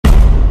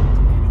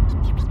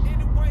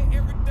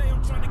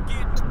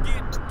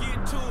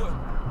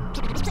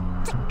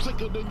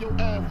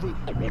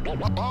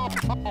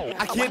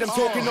I hear them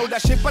talking all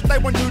that shit, but they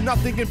won't do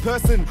nothing in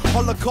person.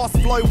 Holocaust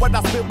flow, what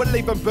I spit will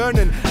leave them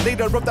burning.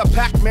 Leader of the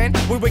pack, man,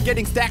 we were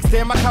getting stacks.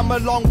 Damn, I come a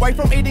long way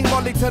from eating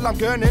molly till I'm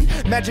gurning.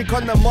 Magic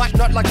on the mic,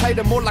 not like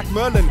Kadet, more like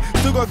Merlin.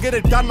 Still gonna get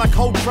it done like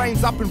whole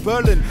trains up in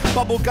Berlin.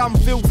 Bubblegum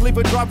fills, leave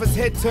a driver's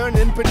head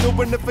turning. Been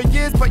doing it for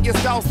years, but your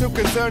style's still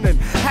concerning.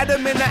 Had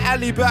them in the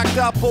alley, backed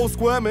up, all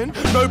squirming.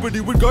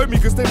 Nobody would go me,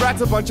 cause they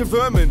rats a bunch of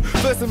vermin.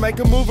 First to make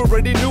a move,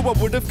 already knew I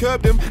would've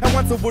curbed him. And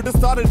once I would've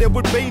started, there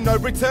would be no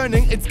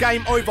returning. It's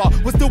game over.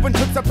 We're still doing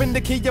trips up in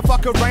the Kia,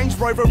 fuck a Range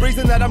Rover.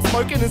 Reason that I'm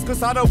smoking is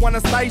cause I don't wanna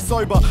stay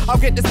sober. I'll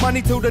get this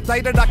money till the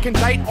day that I can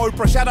date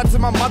Oprah. Shout out to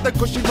my mother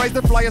cause she raised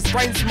a fly, a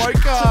strange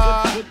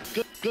smoker.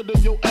 Good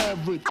than your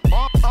average.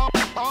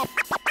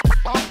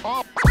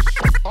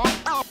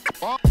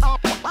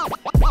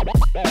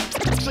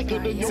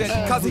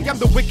 Cuzzy, I'm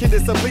the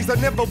wickedest, so please don't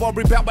never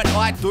worry about what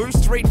I do.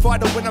 Street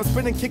fighter when I'm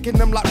spinning, kicking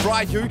them like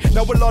Ryu.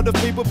 Know a lot of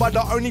people, but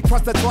I only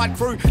trust a tight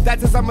crew.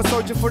 That's as I'm a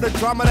soldier for the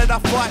drama that I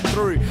fight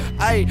through.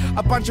 Ayy,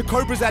 a bunch of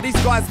cobras how these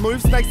guys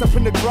move. Snakes up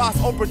in the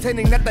grass, all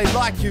pretending that they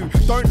like you.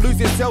 Don't lose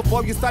yourself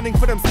while you're stunning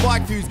for them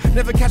spike views.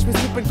 Never catch me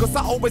slipping, cause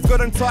I always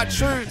got on tight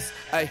shoes.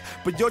 Ayy,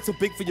 but you're too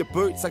big for your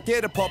boots. I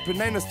get a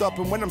poppin', ain't no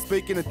stopping when I'm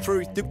speaking the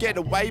truth. You get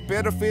a way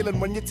better feeling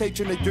when you're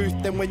teaching the youth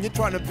than when you're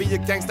trying to be a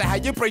gangster. How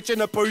you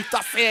preaching a booth?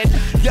 I said,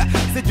 yeah,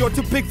 said you're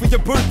too big for your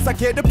boots. I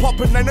get a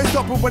poppin', ain't no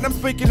stopping when I'm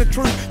speaking the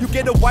truth. You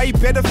get a way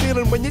better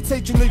feeling when you're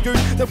teaching the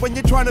youth than when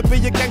you're trying to be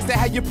a gangster.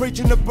 How you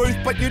preaching the booth,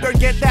 but you don't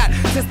get that.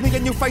 Test me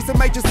and you face a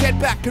major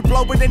setback. Could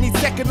blow it any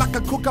second like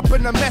a cook up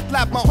in a meth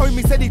lab. My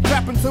homie said he'd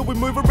trap until we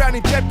move around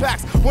in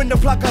jetpacks. When the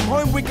plug come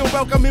home, we can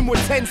welcome him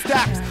with 10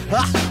 stacks.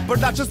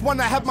 But I just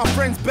wanna have my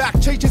friends back.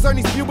 Cheech is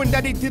only spewing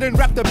that he didn't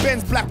rap the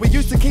Benz black. We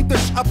used to keep the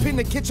up in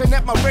the kitchen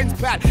at my friend's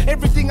pad.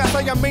 Everything I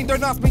say I mean,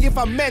 don't ask me if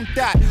I meant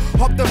that.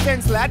 Hop the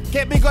fence, lad,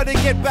 get me, gotta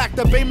get back.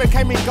 The Beamer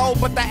came in gold,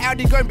 but the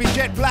Audi gon' be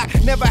jet black.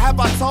 Never have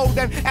I told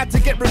and had to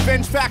get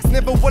revenge facts.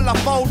 Never will I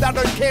fold, I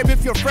don't care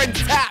if your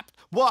friend's tapped.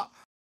 What?